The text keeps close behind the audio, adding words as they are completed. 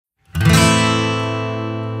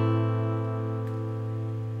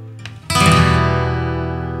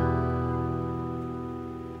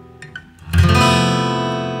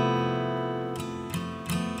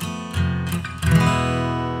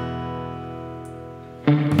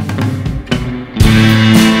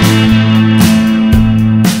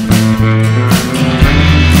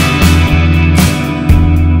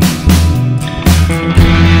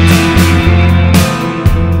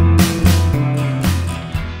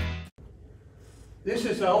This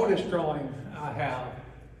is the oldest drawing I have.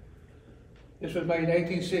 This was made in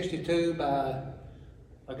 1862 by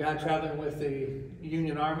a guy traveling with the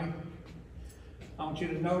Union Army. I want you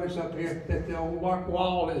to notice up here that the old rock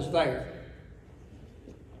wall is there.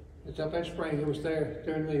 It's up that spring. It was there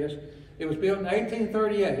during this. It was built in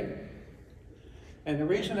 1838. And the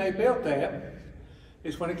reason they built that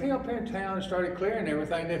is when they came up here in town and started clearing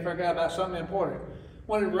everything, they forgot about something important.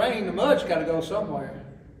 When it rained, the mud's got to go somewhere.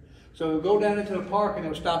 So it would go down into the park and it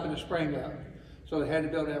was stopping the spring up. So they had to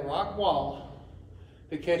build that rock wall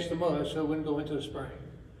to catch the mud so it wouldn't go into the spring.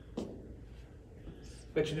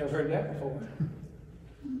 Bet you never heard that before.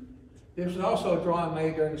 This was also a drawing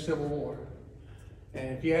made during the Civil War.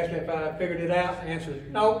 And if you ask me if I figured it out, the answer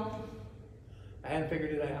is no. I hadn't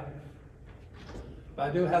figured it out. But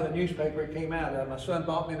I do have the newspaper it came out of. My son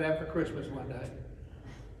bought me that for Christmas one day.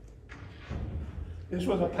 This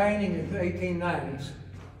was a painting in the 1890s.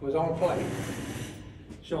 It was on plate,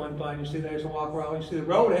 showing plain. You see there's a walk around. You see the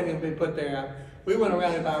road hadn't even been put there. We went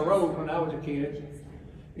around it by road when I was a kid.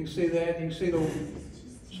 You can see that. You can see the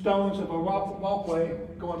stones of a walkway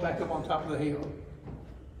going back up on top of the hill.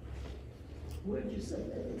 Where did you say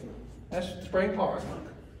that? That's Spring Park.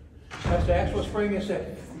 That's the actual spring itself.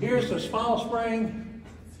 Here's the small spring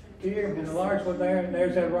here, and the large one there, and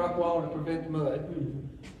there's that rock wall to prevent the mud.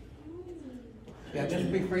 Yeah, just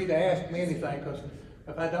be free to ask me anything, because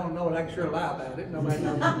if I don't know it, I can sure lie about it. Nobody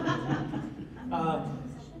knows.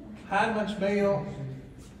 Hyman's Mill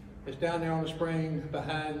is down there on the spring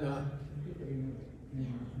behind, I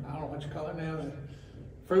don't know what you call it now, the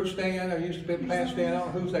fruit stand. There used to be a plant stand. I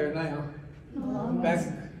don't know who's there now. Back,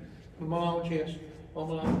 Malone, yes.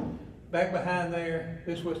 Malone. Back behind there,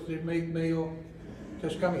 this was the meat mill.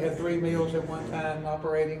 Tuscumbia had 3 mills at one time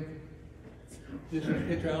operating. This is a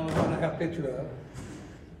picture, I don't know what I have a picture of.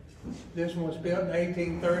 This one was built in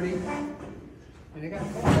 1830. And it got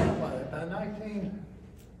torn down by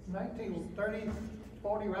 1930,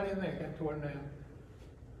 40, right in there, got torn down.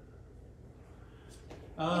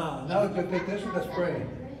 Another good thing, this is the spring.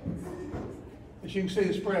 As you can see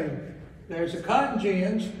the spring. There's the cotton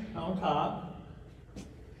gins on top.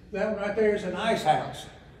 That one right there is an ice house,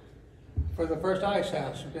 for the first ice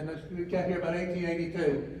house. We got here about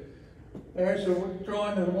 1882. There's the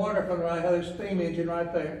drawing of the water from the right, there's a steam engine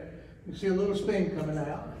right there. You see a little steam coming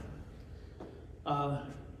out.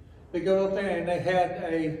 They go up there and they had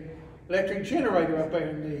a electric generator up there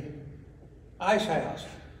in the ice house.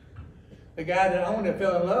 The guy that owned it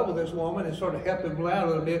fell in love with this woman and sort of helped him out a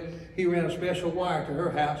little bit. He ran a special wire to her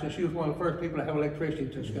house, and she was one of the first people to have electricity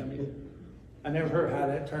in Tuscumbia. I never heard how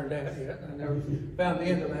that turned out yet. I never found the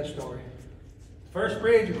end of that story. First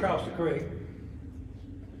bridge across the creek.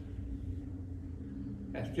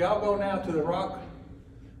 As y'all go now to the rock,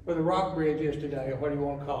 where the rock bridge is today, or what do you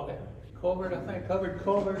want to call it? Culvert, I think, covered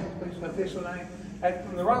culvert, is the official name.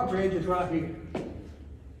 The rock bridge is right here.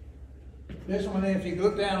 This one, if you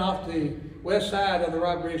look down off the west side of the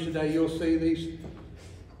rock bridge today, you'll see these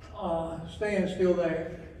stands still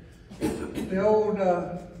there. The old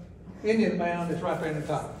Indian mound is right there in the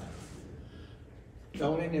top. The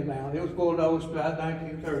old Indian mound. It was bulldozed about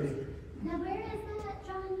 1930. Now where is that,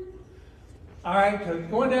 John? All right, so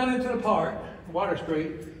going down into the park, Water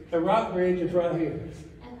Street, the rock bridge is right here.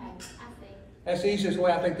 Okay, I see. That's the easiest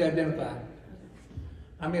way I think to identify it.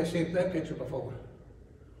 I may have seen that picture before.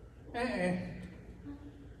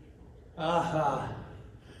 Aha.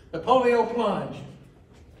 The polio plunge.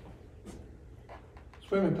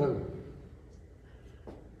 Swimming pool.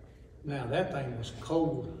 Now that thing was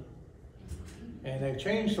cold. And they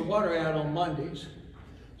changed the water out on Mondays.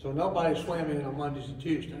 So nobody swam in on Mondays and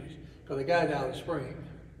Tuesdays. Because they got it out of the spring.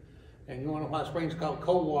 And you want to know why spring's called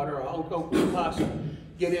cold water or old possum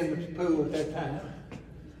get in the pool at that time.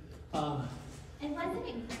 And wasn't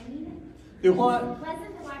it green? Do what?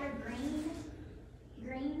 Wasn't the water green?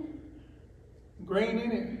 Green? Green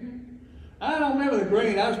in it? I don't remember the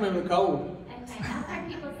green, I just remember the cold. Okay, I've heard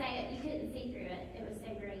people say that you couldn't see through it. It was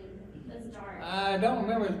so green. It was dark. I don't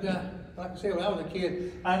remember, like I said, when I was a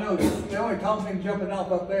kid, I know they only taught me jumping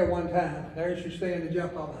off up there one time. There's your stand to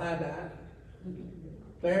jump off high dive.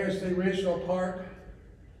 There's the original park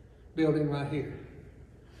building right here,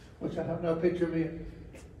 which I have no picture of it.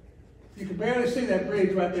 You can barely see that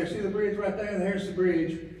bridge right there. See the bridge right there? There's the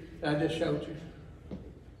bridge that I just showed you.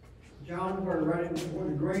 John, where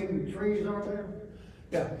the green trees are there?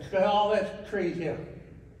 Yeah, all that's trees, yeah.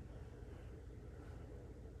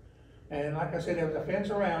 And like I said, there was a fence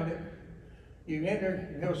around it. You entered,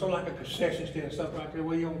 and there was sort of like a concession stand, something right there,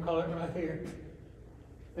 what you want to call it, right here.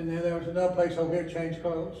 And then there was another place over here to change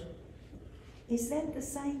clothes. Is that the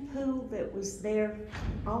same pool that was there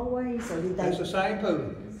always, or did they? That's the same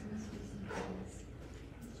pool.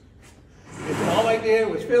 All they did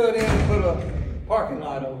was fill it in and put a parking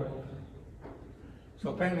lot over it.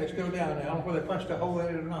 So apparently it's still down there. I don't know whether they punched a hole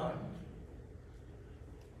in it or not.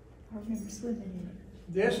 I remember swimming in it.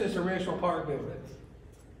 This is the original park building.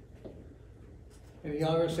 And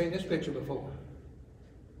y'all ever seen this picture before?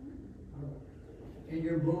 In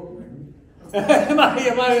your book, It might be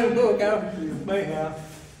in the book, I may have.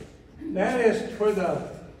 That is where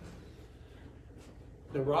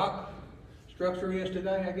the rock structure is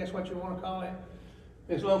today, I guess what you want to call it.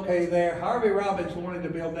 It's located there. Harvey Robbins wanted to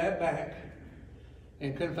build that back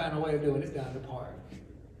and couldn't find a way of doing it down the park.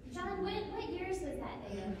 John, what years was that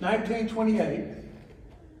there? 1928.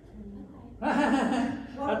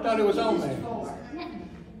 I thought it was on there.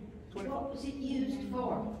 What was it used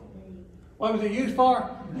for? What was it used for?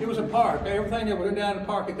 It was a park. Everything that was down the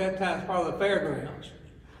park at that time was part of the fairgrounds.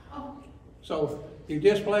 Oh, So your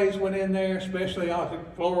displays went in there, especially off the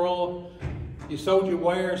floral. You sold your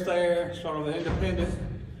wares there, sort of the independent.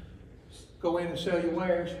 Go in and sell your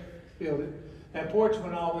wares, build it. That porch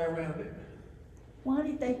went all the way around it. Why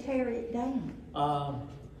did they tear it down?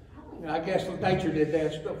 I guess nature did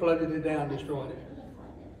that, flooded it down, destroyed it.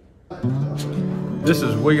 This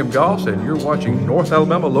is William Goss, and you're watching North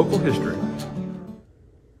Alabama Local History.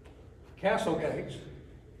 Castle gates.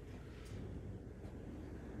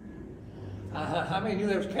 How many knew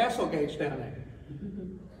there was castle gates down there?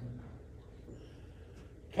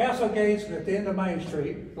 Castle gates at the end of Main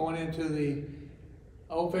Street, going into the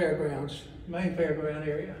old fairgrounds, main fairground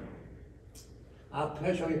area. I'll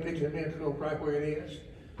show you a picture in a minute, right where it is.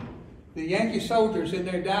 The Yankee soldiers in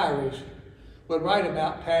their diaries would write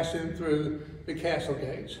about passing through the castle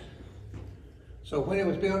gates. So when it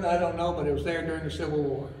was built, I don't know, but it was there during the Civil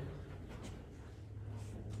War.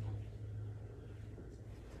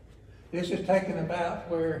 This is taken about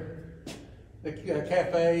where the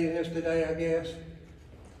cafe is today, I guess.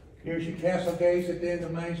 Here's your castle gates at the end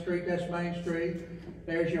of Main Street. That's Main Street.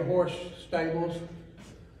 There's your horse stables.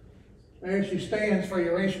 There's your stands for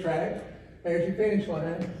your racetrack. There's your finish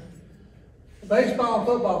line. The baseball and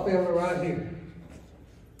football field are right here.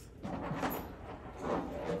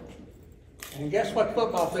 And guess what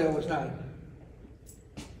football field was named?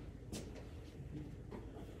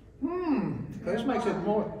 This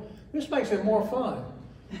makes it more fun.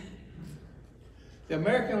 The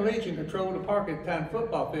American Legion controlled the park at the time the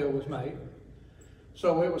football field was made.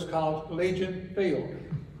 So it was called Legion Field.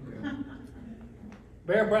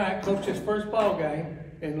 Bear Bryant coached his first ball game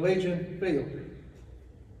in Legion Field.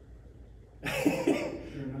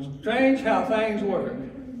 Strange how things work.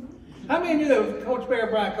 How many knew that Coach Bear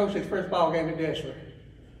Bryant coached his first ball game in Deshler?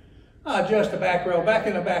 Just the back row, back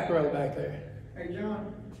in the back row back there. Hey,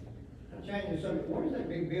 John, I changed the subject. What is that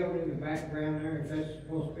big building in the background there? If that's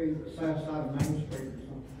supposed to be the south side of Main Street or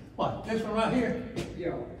something? What, this one right here?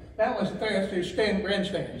 Yeah. That was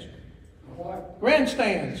grandstands. What?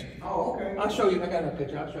 Grandstands. Oh, okay. I'll show you, I got a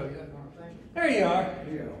picture, I'll show you that. Thank There you are.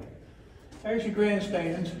 you. Yeah. There's your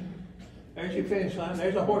grandstands. There's your finish line.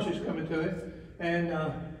 There's the horses coming to it. And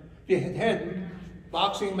if you had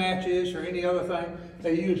boxing matches or any other thing,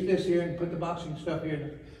 they used this here and put the boxing stuff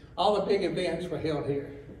here. All the big events were held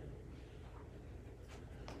here.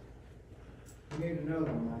 We need another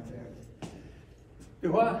one like that.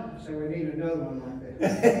 Do what? I say we need another one like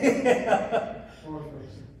that.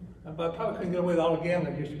 But I probably couldn't get away with all the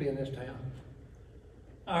gambling that used to be in this town.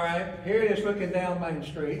 All right, here it is looking down Main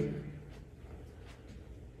Street.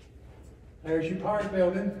 There's your park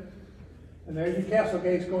building, and there's your castle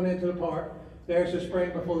gates going into the park. There's the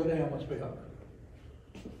spring before the dam was built.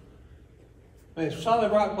 And it's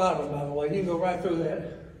solid rock bottom, by the way. You can go right through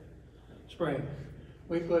that spring.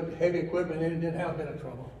 We put heavy equipment in and didn't have a bit of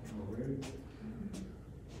trouble. Oh, really?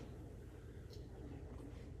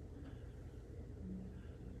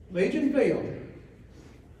 Legion Field.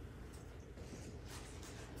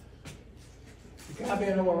 The guy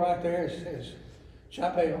being over right there is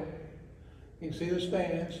Chapel. You can see the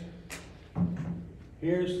stands.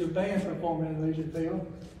 Here's the band performing in Legion Field.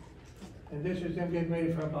 And this is them getting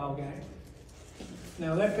ready for a ball game.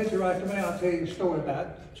 Now that picture right there, I'll tell you a story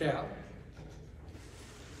about Chap.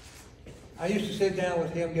 I used to sit down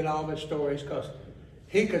with him and get all his stories because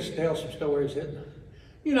he could tell some stories that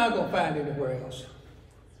you're not going to find anywhere else.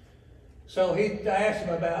 So I asked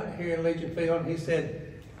him about here in Legion Field, and he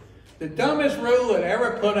said, the dumbest rule that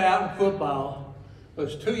ever put out in football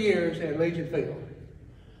was 2 years at Legion Field.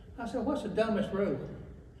 I said, what's the dumbest rule?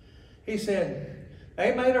 He said,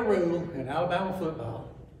 they made a rule in Alabama football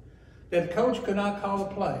that the coach could not call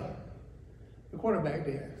a play. The quarterback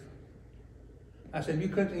did. I said, you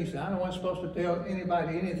couldn't, he said, I wasn't supposed to tell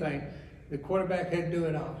anybody anything. The quarterback had to do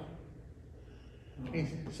it all. He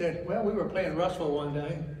said, well, we were playing Russell one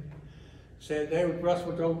day. Said,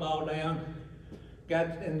 Russell drove the ball down,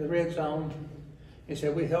 got in the red zone. He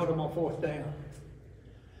said, we held them on 4th down.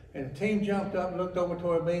 And the team jumped up and looked over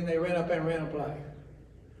toward me, and they ran up and ran a play.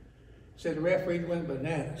 Said the referee went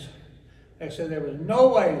bananas. They said there was no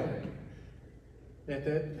way that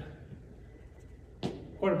the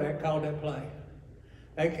quarterback called that play.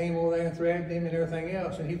 They came over there and threatened him and everything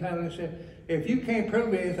else, and he finally said, if you can't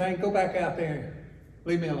prove anything, go back out there and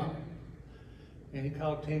leave me alone. And he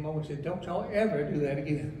called the team over and said, don't y'all ever do that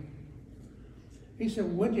again. He said,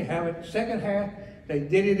 wouldn't you have it? Second half, they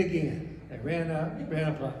did it again. They ran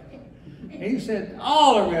a play. And he said,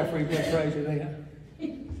 all the referees went crazy then.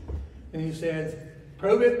 And he said,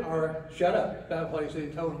 prove it or shut up. That's what he said, he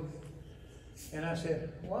told him. And I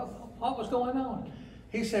said, well, what was going on?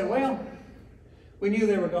 He said, well, we knew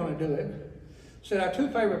they were going to do it. Said our 2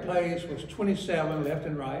 favorite plays was 27 left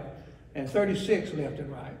and right and 36 left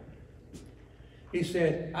and right. He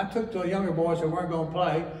said, I took the younger boys that weren't going to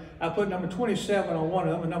play. I put number 27 on one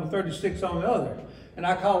of them and number 36 on the other. And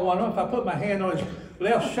I called one of them. If I put my hand on his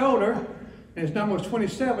left shoulder and his number was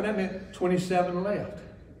 27, that meant 27 left.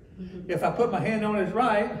 If I put my hand on his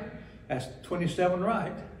right, that's 27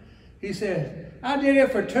 right. He said, I did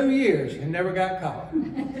it for 2 years and never got caught.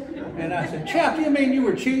 And I said, Chap, you mean you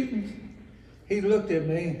were cheating? He looked at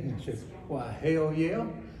me and said, why, hell yeah.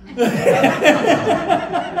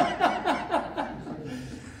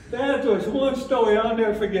 That was one story, I'll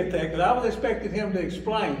never forget that, because I was expecting him to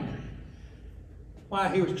explain why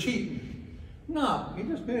he was cheating. No, he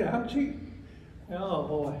just did it, I'm cheating. Oh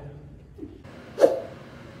boy.